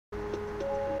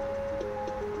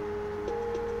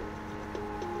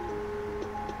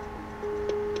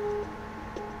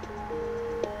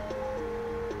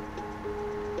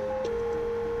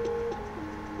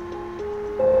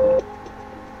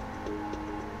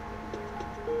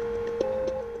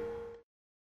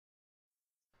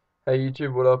Hey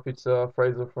YouTube, what up? It's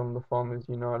Fraser from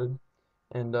TheFarmersUnited,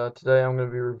 and today I'm going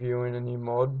to be reviewing a new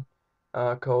mod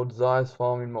called Xie's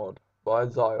Farming Mod, by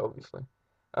Xie obviously.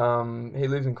 He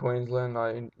lives in Queensland,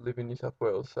 I live in New South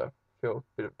Wales, so I feel a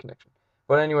bit of a connection.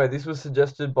 But anyway, this was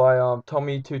suggested by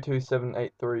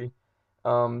Tommy22783,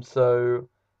 so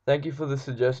thank you for the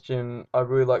suggestion. I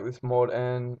really like this mod,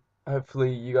 and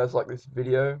hopefully you guys like this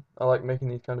video. I like making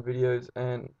these kind of videos,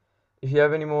 and if you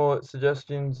have any more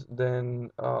suggestions,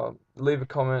 then leave a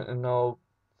comment and I'll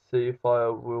see if I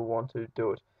will want to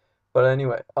do it. But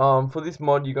anyway, for this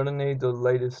mod, you're gonna need the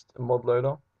latest mod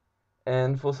loader,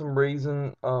 and for some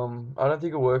reason, I don't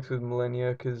think it works with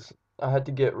Millennia because I had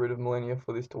to get rid of Millennia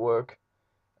for this to work.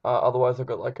 Otherwise, I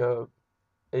got like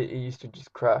it used to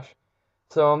just crash.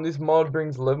 So this mod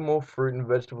brings 11 more fruit and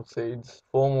vegetable seeds,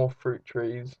 4 more fruit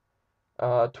trees,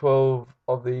 12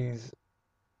 of these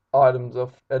items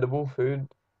of edible food,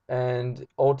 and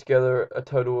altogether a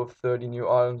total of 30 new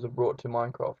items are brought to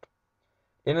Minecraft.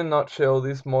 In a nutshell,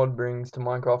 this mod brings to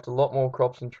Minecraft a lot more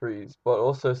crops and trees, but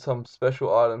also some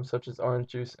special items such as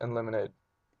orange juice and lemonade.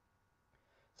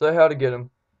 So how to get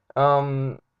them?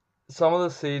 Um, some of the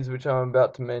seeds which I'm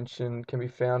about to mention can be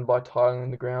found by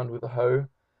tiling the ground with a hoe.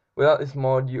 Without this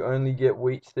mod, you only get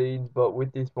wheat seeds, but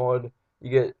with this mod, you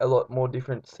get a lot more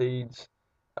different seeds.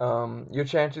 Your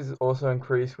chances also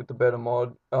increase with the better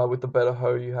mod, with the better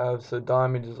hoe you have. So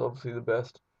diamond is obviously the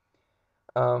best.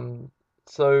 Um,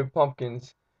 so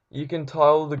pumpkins, you can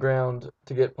tile the ground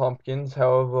to get pumpkins.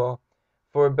 However,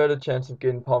 for a better chance of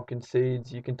getting pumpkin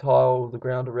seeds, you can tile the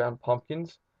ground around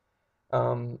pumpkins.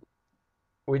 Um,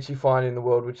 which you find in the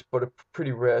world, which but are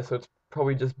pretty rare, so it's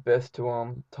probably just best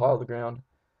to tile the ground.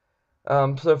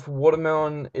 So for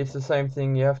watermelon, it's the same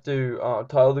thing. You have to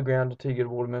tile the ground until you get a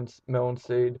watermelon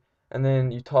seed, and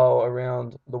then you tile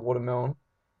around the watermelon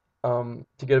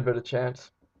to get a better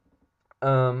chance.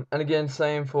 And again,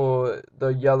 same for the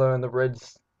yellow and the red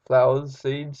flowers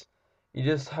seeds. You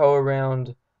just hoe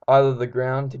around either the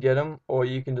ground to get them, or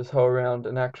you can just hoe around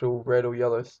an actual red or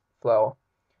yellow flower.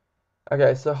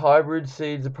 Okay, so hybrid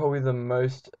seeds are probably the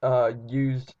most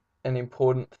used and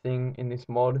important thing in this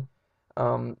mod.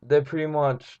 They're pretty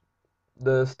much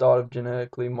the start of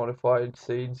genetically modified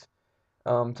seeds.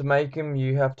 To make them,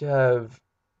 you have to have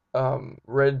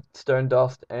red stone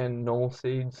dust and normal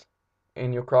seeds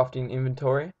in your crafting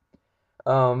inventory.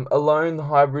 Alone, the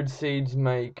hybrid seeds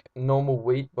make normal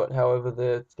wheat, but however,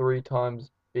 they're 3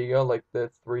 times bigger, like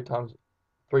they're 3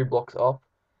 blocks up.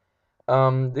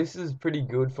 This is pretty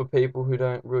good for people who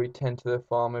don't really tend to their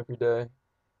farm every day.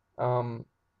 Um,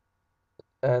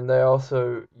 and they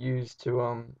also use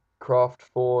to craft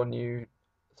 4 new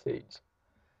seeds.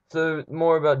 So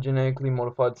more about genetically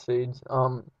modified seeds.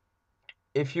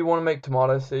 If you want to make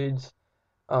tomato seeds,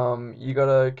 you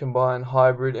gotta combine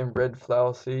hybrid and red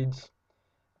flower seeds.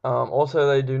 Also,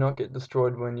 they do not get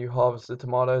destroyed when you harvest the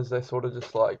tomatoes. They sort of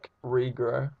just like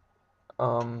regrow.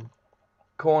 Um,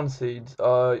 Corn seeds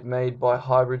are made by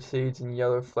hybrid seeds and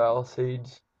yellow flower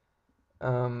seeds.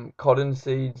 Cotton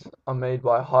seeds are made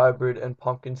by hybrid and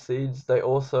pumpkin seeds. They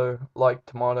also, like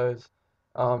tomatoes,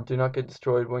 do not get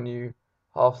destroyed when you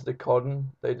harvest the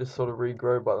cotton. They just sort of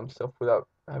regrow by themselves without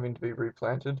having to be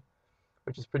replanted,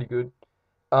 which is pretty good.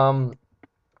 Um,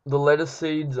 the lettuce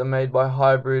seeds are made by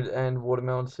hybrid and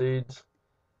watermelon seeds.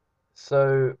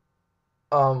 So,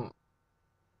 um,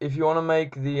 if you want to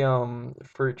make the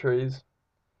fruit trees,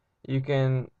 you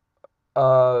can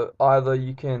either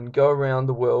you can go around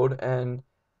the world and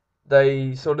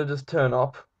they sort of just turn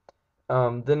up.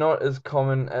 They're not as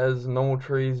common as normal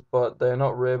trees, but they're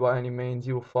not rare by any means.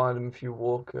 You'll find them if you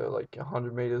walk like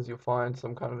 100 meters, you'll find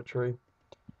some kind of a tree.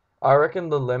 I reckon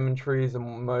the lemon tree is the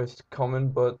most common,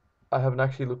 but I haven't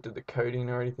actually looked at the coding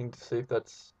or anything to see if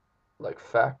that's like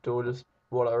fact or just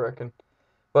what I reckon.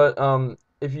 But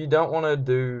if you don't want to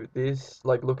do this,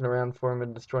 like looking around for them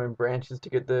and destroying branches to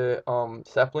get the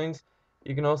saplings,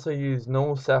 you can also use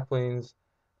normal saplings,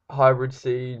 hybrid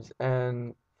seeds,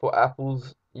 and for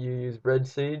apples you use red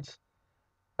seeds.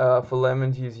 For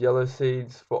lemons use yellow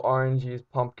seeds. For orange use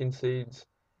pumpkin seeds,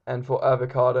 and for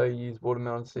avocado use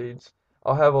watermelon seeds.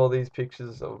 I'll have all these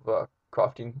pictures of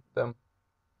crafting them,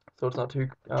 so it's not too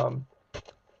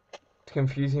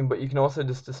confusing. But you can also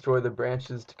just destroy the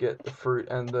branches to get the fruit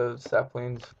and the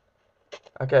saplings.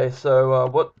 Okay, so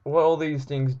what all these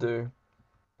things do?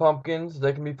 Pumpkins,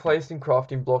 they can be placed in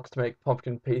crafting blocks to make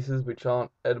pumpkin pieces which aren't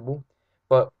edible.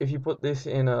 But if you put this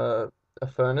in a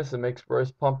furnace, it makes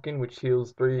roast pumpkin, which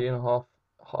heals 3.5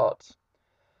 hearts.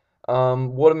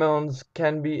 Watermelons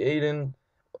can be eaten,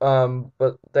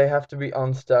 but they have to be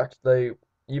unstacked.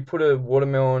 You put a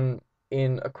watermelon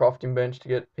in a crafting bench to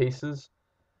get pieces,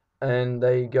 and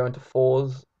they go into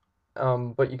fours.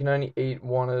 But you can only eat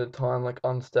one at a time, like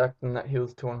unstacked, and that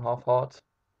heals 2.5 hearts.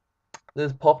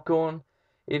 There's popcorn.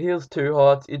 It heals 2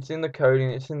 hearts. It's in the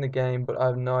coding, it's in the game, but I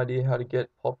have no idea how to get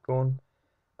popcorn.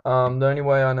 The only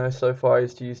way I know so far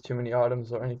is to use too many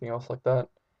items or anything else like that.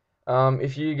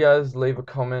 If you guys leave a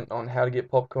comment on how to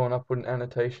get popcorn, I'll put an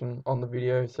annotation on the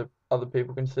video so other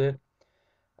people can see it.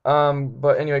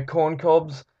 But anyway, corn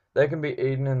cobs, they can be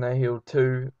eaten and they heal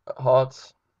 2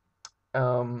 hearts.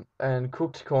 And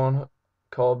cooked corn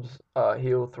cobs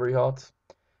heal 3 hearts.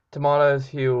 Tomatoes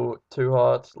heal 2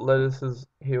 hearts. Lettuces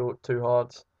heal 2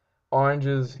 hearts.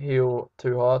 Oranges heal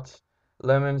 2 hearts.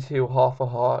 Lemons heal half a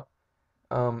heart.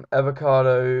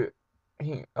 Avocado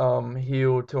heal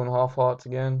 2.5 hearts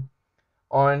again.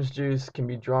 Orange juice can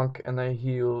be drunk and they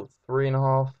heal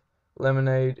 3.5.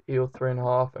 Lemonade heal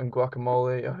 3.5, and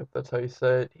guacamole, I hope that's how you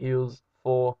say it, heals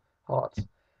 4 hearts.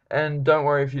 And don't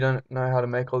worry if you don't know how to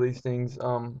make all these things.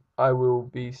 I will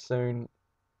be soon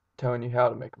telling you how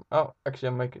to make them. Oh,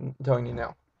 actually, telling you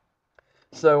now.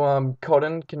 So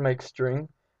cotton can make string,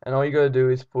 and all you gotta do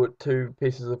is put 2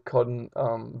 pieces of cotton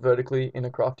vertically in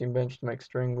a crafting bench to make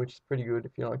string, which is pretty good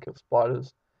if you don't kill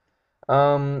spiders.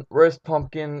 Roast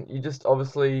pumpkin, you just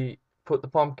obviously put the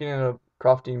pumpkin in a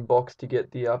crafting box to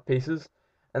get the pieces,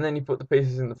 and then you put the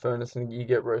pieces in the furnace and you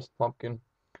get roast pumpkin.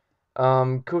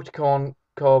 Cooked corn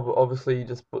cob, obviously you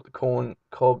just put the corn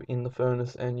cob in the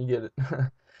furnace and you get it.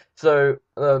 So,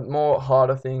 more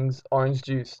harder things, orange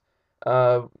juice.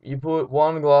 You put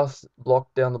 1 glass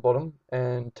block down the bottom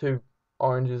and 2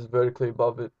 oranges vertically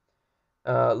above it.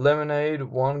 Lemonade,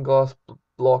 1 glass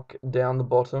block down the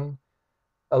bottom,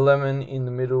 a lemon in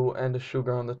the middle, and a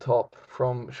sugar on the top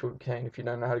from sugarcane if you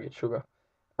don't know how to get sugar.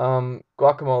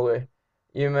 Guacamole.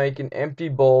 You make an empty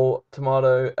bowl,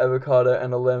 tomato, avocado,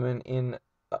 and a lemon in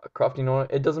a crafting order.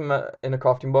 It doesn't matter in a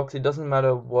crafting box. It doesn't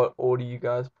matter what order you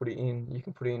guys put it in. You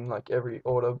can put it in like every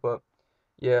order, but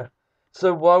yeah.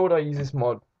 So why would I use this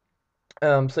mod?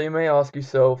 So you may ask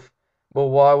yourself, well,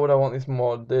 why would I want this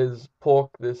mod? There's pork,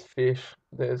 there's fish,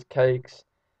 there's cakes,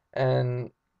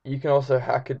 and you can also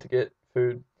hack it to get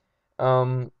food.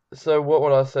 So what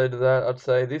would I say to that? I'd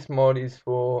say this mod is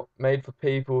made for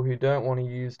people who don't want to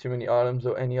use too many items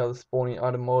or any other spawning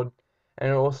item mod,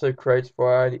 and it also creates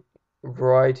variety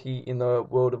in the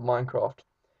world of Minecraft,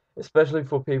 especially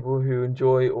for people who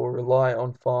enjoy or rely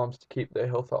on farms to keep their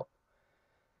health up.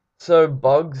 So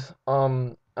bugs,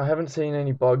 I haven't seen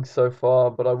any bugs so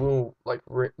far, but I will like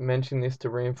mention this to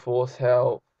reinforce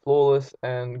how flawless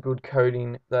and good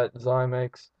coding that Xie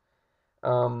makes.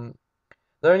 Um,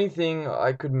 the only thing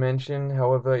I could mention,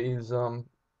 however, is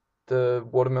the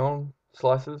watermelon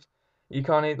slices. You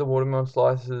can't eat the watermelon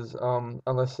slices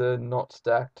unless they're not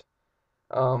stacked.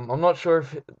 I'm not sure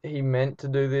if he meant to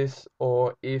do this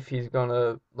or if he's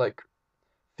gonna like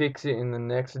fix it in the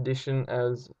next edition,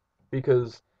 as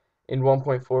because in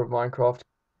 1.4 of Minecraft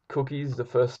cookies the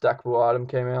first stackable item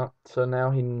came out, so now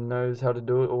he knows how to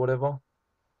do it or whatever.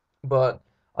 But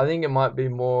I think it might be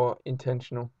more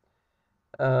intentional.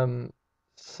 Um,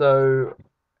 so,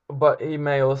 but he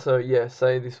may also, yeah,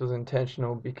 say this was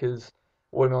intentional because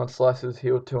watermelon slices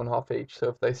heal 2.5 each. So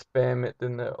if they spam it,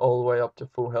 then they're all the way up to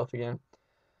full health again.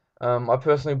 I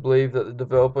personally believe that the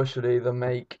developer should either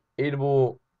make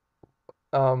eatable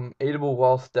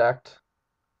while stacked,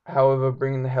 however,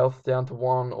 bringing the health down to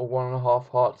 1 or 1.5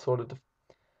 hearts, sort of to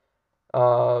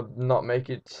not make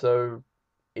it so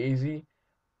easy,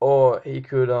 or he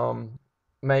could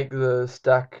make the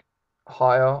stack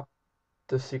higher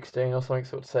to 16 or something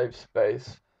so it saves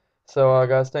space. So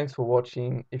guys, thanks for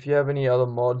watching. If you have any other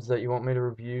mods that you want me to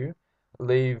review,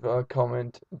 leave a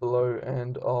comment below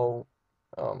and I'll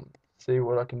see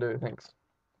what I can do. Thanks.